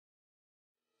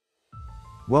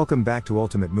Welcome back to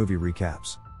Ultimate Movie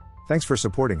Recaps. Thanks for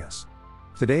supporting us.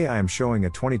 Today I am showing a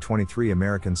 2023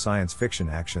 American science fiction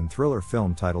action thriller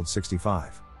film titled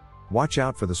 65. Watch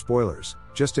out for the spoilers,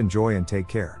 just enjoy and take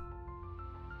care.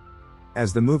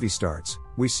 As the movie starts,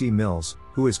 we see Mills,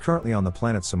 who is currently on the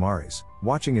planet Samaris,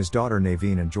 watching his daughter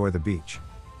Naveen enjoy the beach.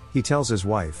 He tells his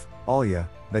wife, Alya,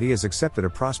 that he has accepted a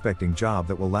prospecting job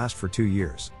that will last for 2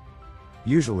 years.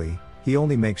 Usually, he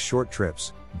only makes short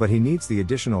trips, but he needs the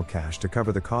additional cash to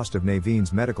cover the cost of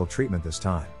Naveen's medical treatment this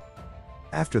time.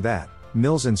 After that,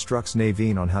 Mills instructs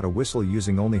Naveen on how to whistle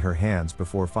using only her hands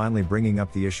before finally bringing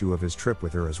up the issue of his trip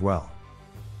with her as well.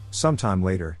 Sometime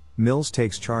later, Mills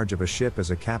takes charge of a ship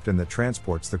as a captain that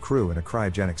transports the crew in a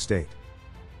cryogenic state.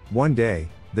 One day,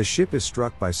 the ship is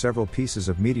struck by several pieces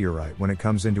of meteorite when it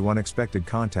comes into unexpected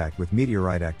contact with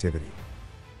meteorite activity.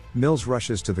 Mills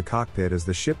rushes to the cockpit as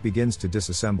the ship begins to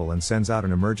disassemble and sends out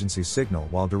an emergency signal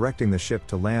while directing the ship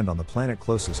to land on the planet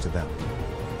closest to them.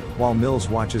 While Mills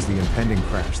watches the impending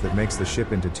crash that makes the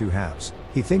ship into two halves,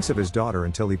 he thinks of his daughter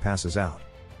until he passes out.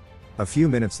 A few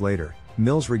minutes later,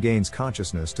 Mills regains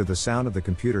consciousness to the sound of the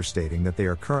computer stating that they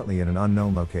are currently in an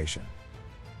unknown location.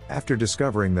 After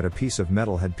discovering that a piece of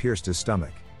metal had pierced his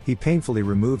stomach, he painfully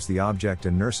removes the object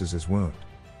and nurses his wound.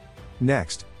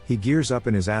 Next, he gears up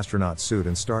in his astronaut suit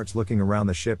and starts looking around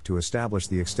the ship to establish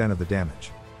the extent of the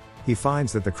damage. He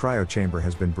finds that the cryo chamber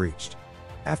has been breached.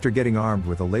 After getting armed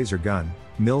with a laser gun,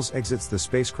 Mills exits the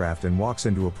spacecraft and walks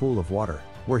into a pool of water,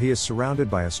 where he is surrounded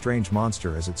by a strange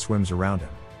monster as it swims around him.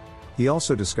 He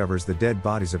also discovers the dead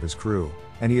bodies of his crew,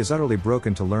 and he is utterly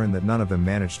broken to learn that none of them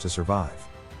managed to survive.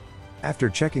 After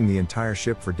checking the entire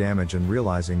ship for damage and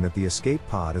realizing that the escape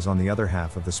pod is on the other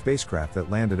half of the spacecraft that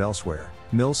landed elsewhere,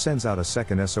 Mills sends out a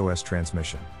second SOS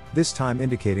transmission, this time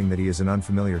indicating that he is in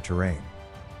unfamiliar terrain.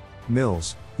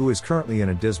 Mills, who is currently in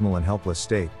a dismal and helpless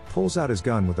state, pulls out his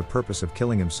gun with the purpose of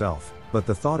killing himself, but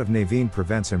the thought of Naveen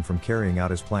prevents him from carrying out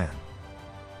his plan.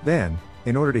 Then,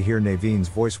 in order to hear Naveen's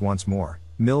voice once more,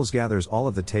 Mills gathers all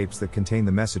of the tapes that contain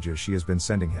the messages she has been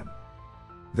sending him.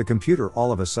 The computer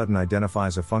all of a sudden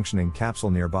identifies a functioning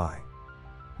capsule nearby.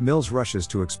 Mills rushes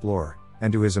to explore,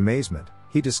 and to his amazement,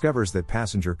 he discovers that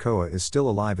passenger Koa is still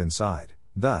alive inside,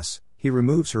 thus, he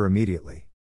removes her immediately.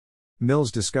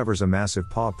 Mills discovers a massive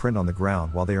paw print on the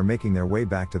ground while they are making their way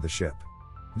back to the ship.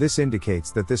 This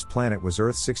indicates that this planet was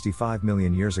Earth 65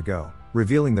 million years ago,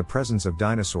 revealing the presence of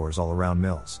dinosaurs all around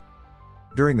Mills.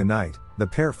 During the night, the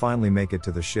pair finally make it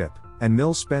to the ship, and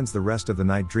Mills spends the rest of the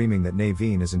night dreaming that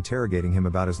Naveen is interrogating him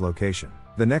about his location.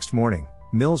 The next morning,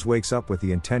 Mills wakes up with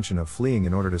the intention of fleeing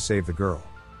in order to save the girl.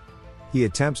 He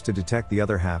attempts to detect the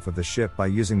other half of the ship by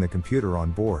using the computer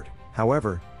on board,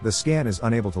 however, the scan is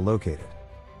unable to locate it.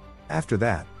 After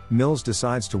that, Mills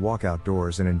decides to walk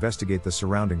outdoors and investigate the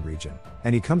surrounding region,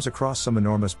 and he comes across some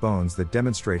enormous bones that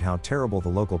demonstrate how terrible the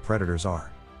local predators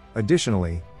are.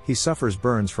 Additionally, he suffers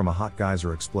burns from a hot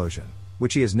geyser explosion,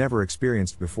 which he has never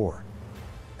experienced before.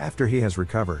 After he has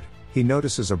recovered, he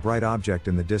notices a bright object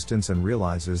in the distance and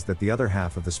realizes that the other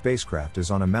half of the spacecraft is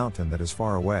on a mountain that is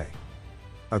far away.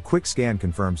 A quick scan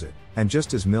confirms it, and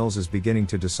just as Mills is beginning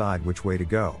to decide which way to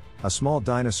go, a small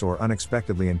dinosaur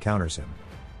unexpectedly encounters him.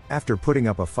 After putting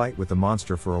up a fight with the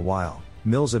monster for a while,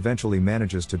 Mills eventually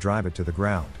manages to drive it to the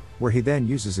ground, where he then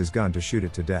uses his gun to shoot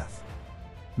it to death.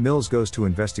 Mills goes to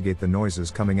investigate the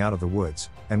noises coming out of the woods,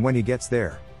 and when he gets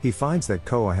there, he finds that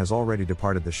Koa has already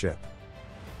departed the ship.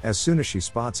 As soon as she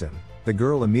spots him, the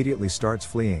girl immediately starts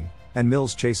fleeing, and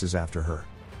Mills chases after her.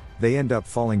 They end up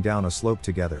falling down a slope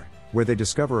together, where they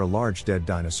discover a large dead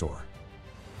dinosaur.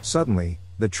 Suddenly,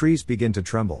 the trees begin to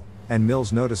tremble, and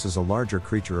Mills notices a larger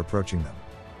creature approaching them.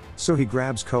 So he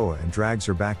grabs Koa and drags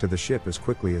her back to the ship as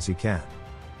quickly as he can.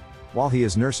 While he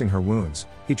is nursing her wounds,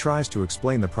 he tries to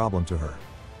explain the problem to her.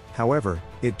 However,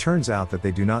 it turns out that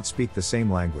they do not speak the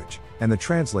same language, and the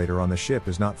translator on the ship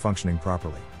is not functioning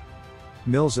properly.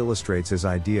 Mills illustrates his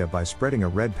idea by spreading a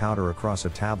red powder across a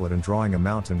tablet and drawing a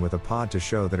mountain with a pod to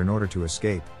show that in order to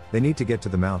escape, they need to get to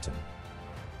the mountain.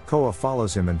 Koa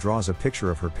follows him and draws a picture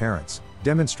of her parents,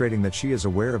 demonstrating that she is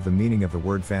aware of the meaning of the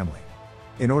word family.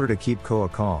 In order to keep Koa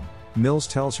calm, Mills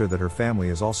tells her that her family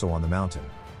is also on the mountain.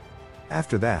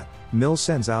 After that, Mills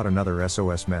sends out another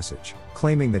SOS message,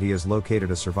 claiming that he has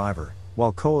located a survivor,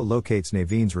 while Koa locates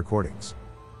Naveen's recordings.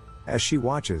 As she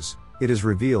watches, it is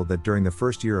revealed that during the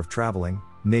first year of traveling,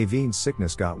 Naveen's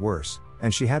sickness got worse,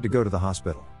 and she had to go to the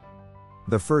hospital.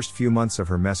 The first few months of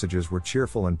her messages were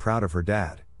cheerful and proud of her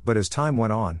dad, but as time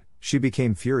went on, she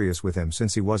became furious with him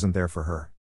since he wasn't there for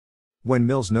her. When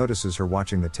Mills notices her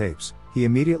watching the tapes, he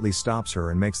immediately stops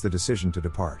her and makes the decision to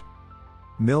depart.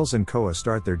 Mills and Koa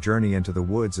start their journey into the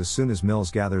woods as soon as Mills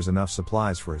gathers enough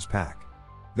supplies for his pack.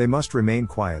 They must remain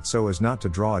quiet so as not to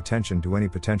draw attention to any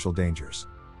potential dangers.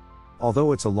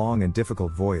 Although it's a long and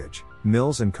difficult voyage,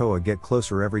 Mills and Koa get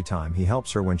closer every time he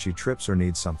helps her when she trips or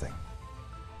needs something.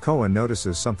 Koa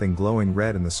notices something glowing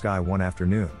red in the sky one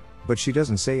afternoon, but she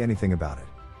doesn't say anything about it.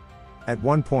 At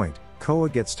one point, Koa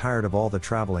gets tired of all the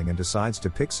traveling and decides to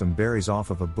pick some berries off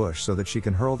of a bush so that she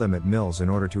can hurl them at Mills in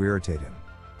order to irritate him.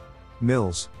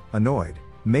 Mills, annoyed,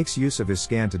 makes use of his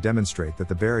scan to demonstrate that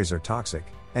the berries are toxic,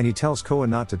 and he tells Koa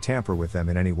not to tamper with them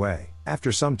in any way.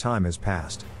 After some time has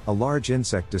passed, a large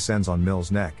insect descends on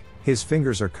Mills' neck. His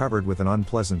fingers are covered with an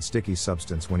unpleasant sticky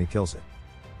substance when he kills it.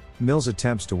 Mills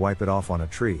attempts to wipe it off on a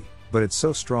tree, but it's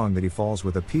so strong that he falls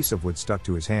with a piece of wood stuck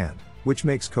to his hand, which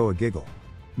makes Koa giggle.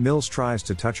 Mills tries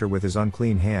to touch her with his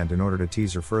unclean hand in order to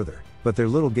tease her further, but their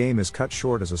little game is cut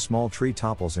short as a small tree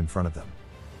topples in front of them.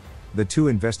 The two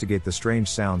investigate the strange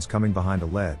sounds coming behind a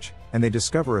ledge, and they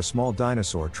discover a small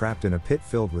dinosaur trapped in a pit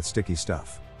filled with sticky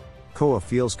stuff. Koa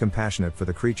feels compassionate for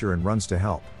the creature and runs to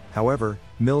help, however,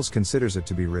 Mills considers it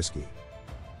to be risky.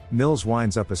 Mills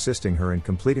winds up assisting her in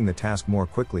completing the task more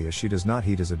quickly as she does not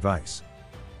heed his advice.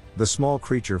 The small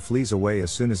creature flees away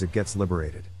as soon as it gets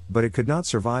liberated, but it could not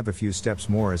survive a few steps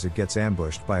more as it gets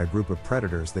ambushed by a group of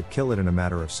predators that kill it in a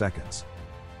matter of seconds.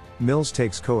 Mills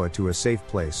takes Koa to a safe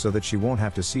place so that she won't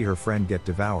have to see her friend get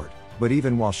devoured, but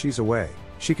even while she's away,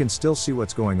 she can still see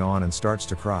what's going on and starts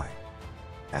to cry.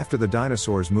 After the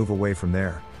dinosaurs move away from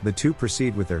there, the two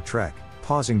proceed with their trek,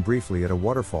 pausing briefly at a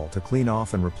waterfall to clean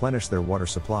off and replenish their water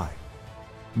supply.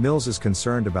 Mills is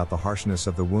concerned about the harshness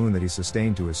of the wound that he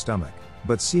sustained to his stomach,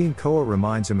 but seeing Koa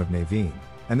reminds him of Naveen,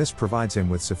 and this provides him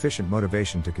with sufficient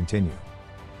motivation to continue.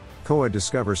 Koa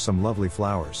discovers some lovely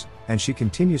flowers, and she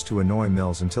continues to annoy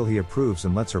Mills until he approves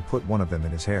and lets her put one of them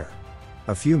in his hair.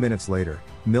 A few minutes later,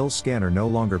 Mills' scanner no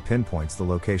longer pinpoints the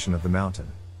location of the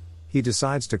mountain. He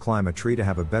decides to climb a tree to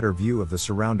have a better view of the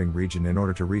surrounding region in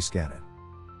order to rescan it.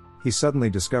 He suddenly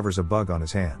discovers a bug on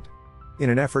his hand. In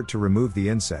an effort to remove the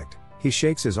insect, he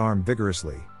shakes his arm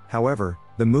vigorously, however,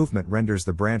 the movement renders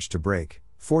the branch to break,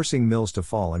 forcing Mills to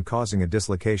fall and causing a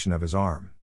dislocation of his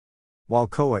arm. While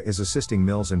Koa is assisting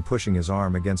Mills in pushing his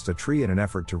arm against a tree in an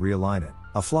effort to realign it,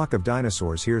 a flock of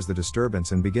dinosaurs hears the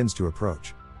disturbance and begins to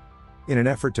approach. In an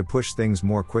effort to push things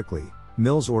more quickly,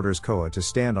 Mills orders Koa to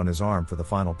stand on his arm for the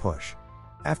final push.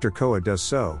 After Koa does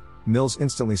so, Mills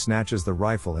instantly snatches the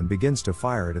rifle and begins to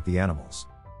fire it at the animals.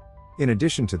 In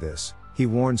addition to this, he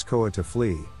warns Koa to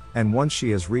flee, and once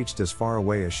she has reached as far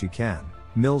away as she can,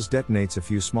 Mills detonates a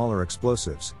few smaller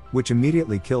explosives, which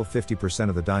immediately kill 50%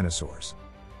 of the dinosaurs.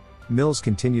 Mills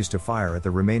continues to fire at the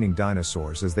remaining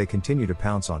dinosaurs as they continue to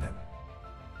pounce on him.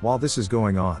 While this is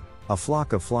going on, a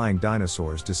flock of flying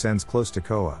dinosaurs descends close to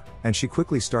Koa, and she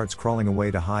quickly starts crawling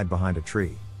away to hide behind a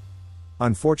tree.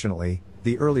 Unfortunately,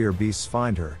 the earlier beasts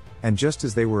find her, and just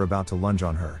as they were about to lunge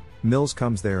on her, Mills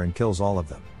comes there and kills all of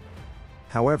them.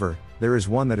 However, there is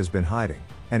one that has been hiding,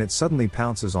 and it suddenly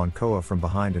pounces on Koa from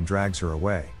behind and drags her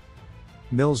away.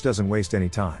 Mills doesn't waste any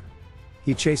time.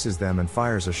 He chases them and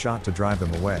fires a shot to drive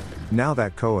them away. Now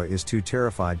that Koa is too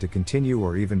terrified to continue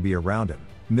or even be around him,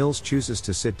 Mills chooses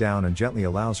to sit down and gently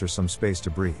allows her some space to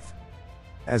breathe.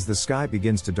 As the sky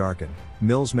begins to darken,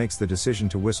 Mills makes the decision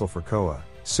to whistle for Koa,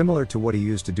 similar to what he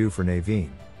used to do for Naveen,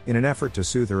 in an effort to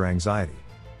soothe her anxiety.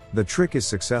 The trick is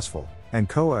successful, and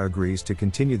Koa agrees to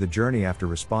continue the journey after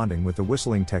responding with the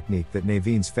whistling technique that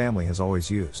Naveen's family has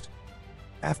always used.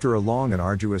 After a long and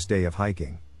arduous day of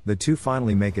hiking, the two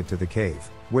finally make it to the cave,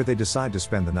 where they decide to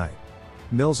spend the night.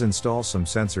 Mills installs some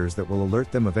sensors that will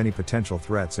alert them of any potential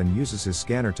threats and uses his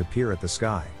scanner to peer at the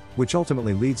sky, which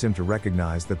ultimately leads him to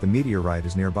recognize that the meteorite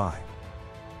is nearby.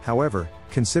 However,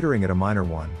 considering it a minor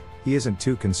one, he isn't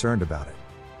too concerned about it.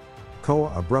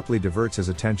 Koa abruptly diverts his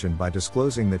attention by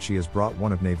disclosing that she has brought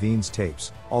one of Naveen's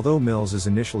tapes. Although Mills is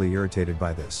initially irritated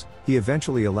by this, he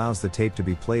eventually allows the tape to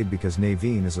be played because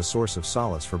Naveen is a source of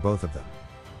solace for both of them.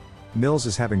 Mills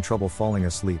is having trouble falling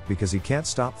asleep because he can't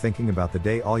stop thinking about the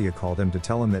day Alya called him to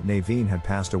tell him that Naveen had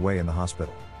passed away in the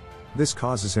hospital. This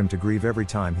causes him to grieve every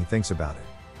time he thinks about it.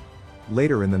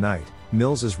 Later in the night,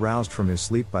 Mills is roused from his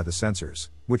sleep by the sensors,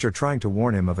 which are trying to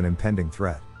warn him of an impending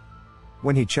threat.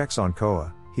 When he checks on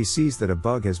Koa, he sees that a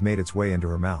bug has made its way into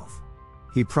her mouth.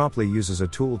 He promptly uses a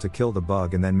tool to kill the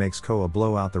bug and then makes Koa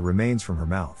blow out the remains from her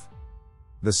mouth.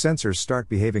 The sensors start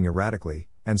behaving erratically,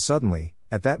 and suddenly,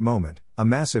 at that moment, a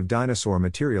massive dinosaur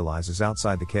materializes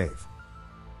outside the cave.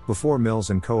 Before Mills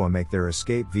and Koa make their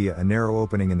escape via a narrow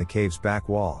opening in the cave's back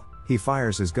wall, he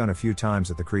fires his gun a few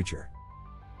times at the creature.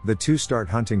 The two start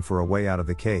hunting for a way out of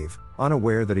the cave,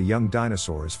 unaware that a young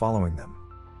dinosaur is following them.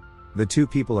 The two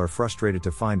people are frustrated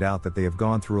to find out that they have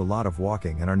gone through a lot of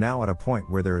walking and are now at a point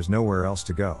where there is nowhere else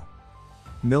to go.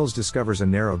 Mills discovers a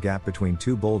narrow gap between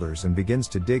two boulders and begins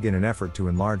to dig in an effort to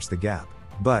enlarge the gap,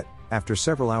 but, after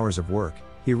several hours of work,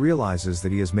 he realizes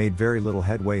that he has made very little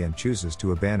headway and chooses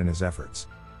to abandon his efforts.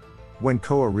 When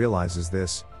Koa realizes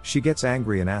this, she gets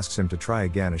angry and asks him to try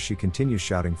again as she continues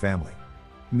shouting family.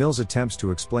 Mills attempts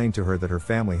to explain to her that her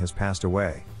family has passed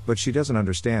away, but she doesn't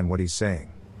understand what he's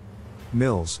saying.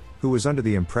 Mills, who was under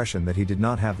the impression that he did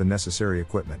not have the necessary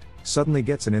equipment, suddenly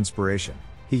gets an inspiration.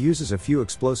 He uses a few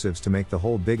explosives to make the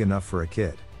hole big enough for a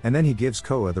kid, and then he gives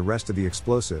Koa the rest of the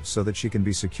explosives so that she can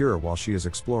be secure while she is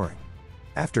exploring.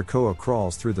 After Koa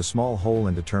crawls through the small hole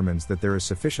and determines that there is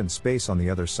sufficient space on the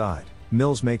other side,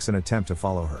 Mills makes an attempt to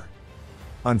follow her.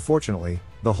 Unfortunately,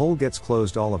 the hole gets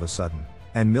closed all of a sudden,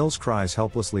 and Mills cries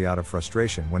helplessly out of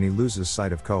frustration when he loses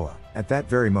sight of Koa. At that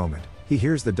very moment, he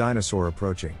hears the dinosaur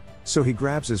approaching, so he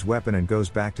grabs his weapon and goes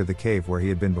back to the cave where he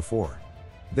had been before.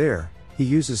 There, he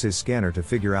uses his scanner to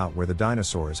figure out where the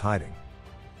dinosaur is hiding.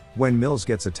 When Mills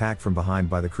gets attacked from behind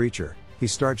by the creature, he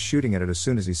starts shooting at it as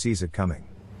soon as he sees it coming.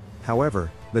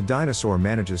 However, the dinosaur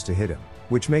manages to hit him,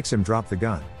 which makes him drop the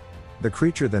gun. The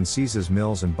creature then seizes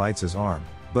Mills and bites his arm,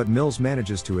 but Mills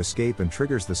manages to escape and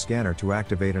triggers the scanner to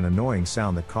activate an annoying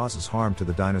sound that causes harm to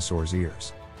the dinosaur's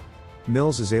ears.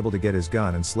 Mills is able to get his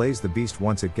gun and slays the beast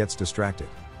once it gets distracted.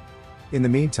 In the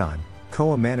meantime,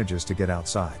 Koa manages to get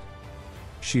outside.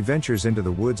 She ventures into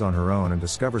the woods on her own and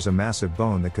discovers a massive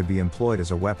bone that could be employed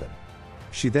as a weapon.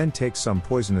 She then takes some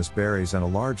poisonous berries and a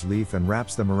large leaf and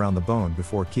wraps them around the bone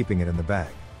before keeping it in the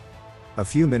bag. A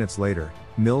few minutes later,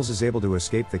 Mills is able to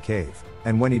escape the cave,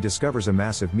 and when he discovers a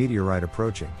massive meteorite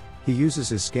approaching, he uses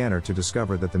his scanner to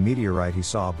discover that the meteorite he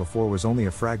saw before was only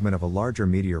a fragment of a larger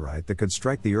meteorite that could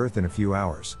strike the Earth in a few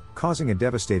hours, causing a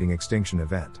devastating extinction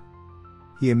event.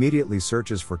 He immediately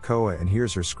searches for Koa and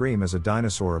hears her scream as a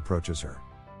dinosaur approaches her.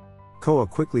 Koa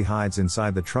quickly hides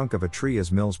inside the trunk of a tree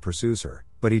as Mills pursues her,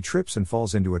 but he trips and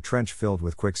falls into a trench filled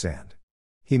with quicksand.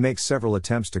 He makes several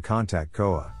attempts to contact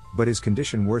Koa, but his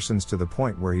condition worsens to the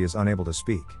point where he is unable to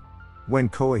speak. When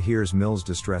Koa hears Mills'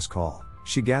 distress call,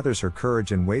 she gathers her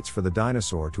courage and waits for the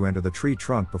dinosaur to enter the tree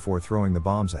trunk before throwing the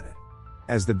bombs at it.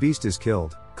 As the beast is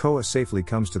killed, Koa safely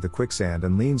comes to the quicksand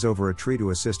and leans over a tree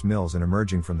to assist Mills in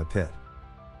emerging from the pit.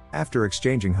 After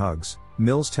exchanging hugs,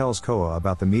 Mills tells Koa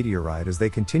about the meteorite as they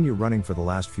continue running for the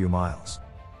last few miles.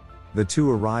 The two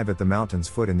arrive at the mountain's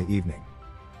foot in the evening.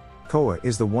 Koa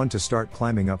is the one to start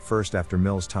climbing up first after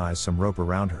Mills ties some rope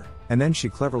around her, and then she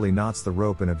cleverly knots the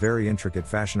rope in a very intricate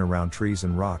fashion around trees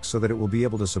and rocks so that it will be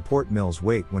able to support Mills'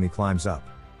 weight when he climbs up.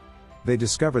 They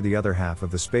discover the other half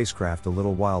of the spacecraft a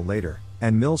little while later,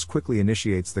 and Mills quickly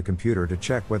initiates the computer to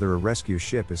check whether a rescue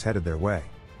ship is headed their way.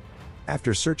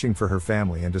 After searching for her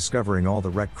family and discovering all the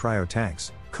wrecked cryo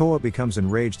tanks, Koa becomes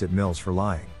enraged at Mills for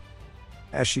lying.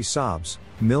 As she sobs,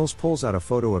 Mills pulls out a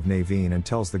photo of Naveen and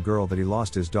tells the girl that he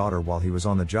lost his daughter while he was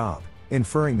on the job,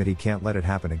 inferring that he can't let it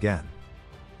happen again.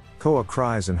 Koa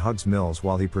cries and hugs Mills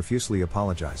while he profusely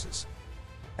apologizes.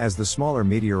 As the smaller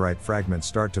meteorite fragments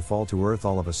start to fall to Earth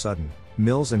all of a sudden,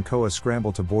 Mills and Koa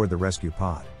scramble to board the rescue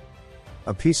pod.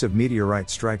 A piece of meteorite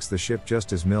strikes the ship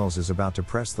just as Mills is about to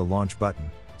press the launch button,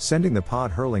 sending the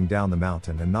pod hurling down the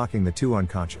mountain and knocking the two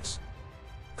unconscious.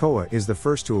 Koa is the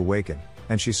first to awaken,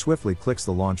 and she swiftly clicks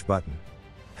the launch button.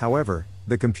 However,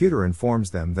 the computer informs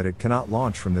them that it cannot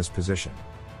launch from this position.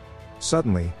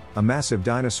 Suddenly, a massive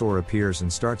dinosaur appears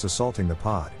and starts assaulting the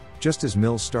pod, just as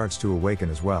Mills starts to awaken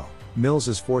as well. Mills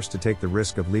is forced to take the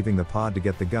risk of leaving the pod to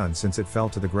get the gun since it fell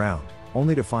to the ground,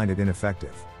 only to find it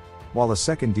ineffective. While a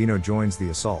second dino joins the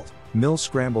assault, Mills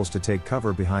scrambles to take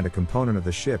cover behind a component of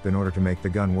the ship in order to make the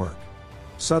gun work.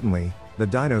 Suddenly, the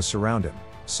dinos surround him,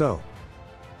 so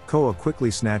Koa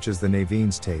quickly snatches the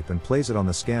Naveen's tape and plays it on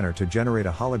the scanner to generate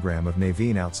a hologram of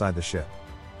Naveen outside the ship.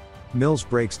 Mills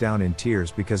breaks down in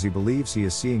tears because he believes he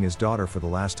is seeing his daughter for the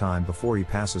last time before he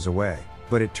passes away,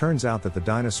 but it turns out that the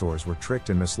dinosaurs were tricked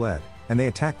and misled, and they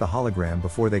attack the hologram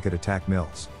before they could attack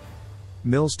Mills.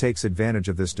 Mills takes advantage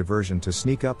of this diversion to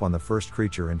sneak up on the first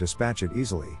creature and dispatch it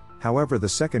easily, however the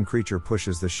second creature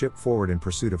pushes the ship forward in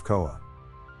pursuit of Koa.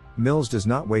 Mills does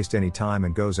not waste any time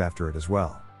and goes after it as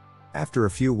well. After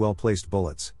a few well-placed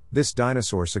bullets, this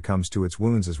dinosaur succumbs to its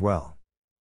wounds as well.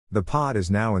 The pod is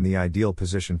now in the ideal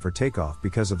position for takeoff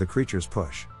because of the creature's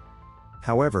push.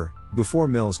 However, before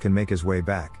Mills can make his way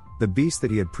back, the beast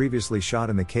that he had previously shot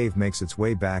in the cave makes its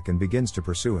way back and begins to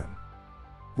pursue him.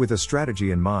 With a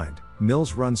strategy in mind,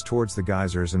 Mills runs towards the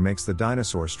geysers and makes the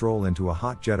dinosaur stroll into a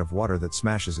hot jet of water that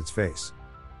smashes its face.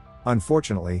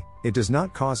 Unfortunately, it does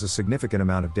not cause a significant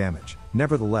amount of damage.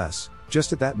 Nevertheless,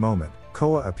 Just at that moment,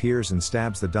 Koa appears and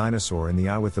stabs the dinosaur in the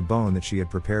eye with the bone that she had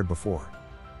prepared before.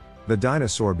 The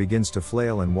dinosaur begins to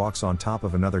flail and walks on top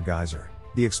of another geyser.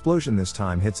 The explosion this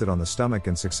time hits it on the stomach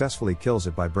and successfully kills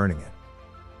it by burning it.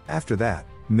 After that,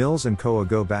 Mills and Koa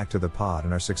go back to the pod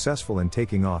and are successful in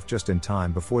taking off just in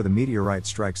time before the meteorite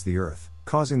strikes the Earth,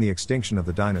 causing the extinction of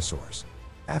the dinosaurs.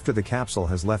 After the capsule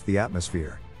has left the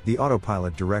atmosphere, the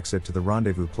autopilot directs it to the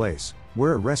rendezvous place,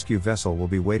 where a rescue vessel will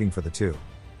be waiting for the two.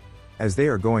 As they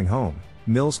are going home,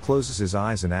 Mills closes his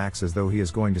eyes and acts as though he is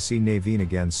going to see Naveen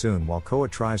again soon while Koa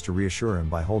tries to reassure him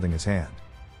by holding his hand.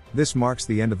 This marks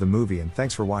the end of the movie and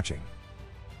thanks for watching.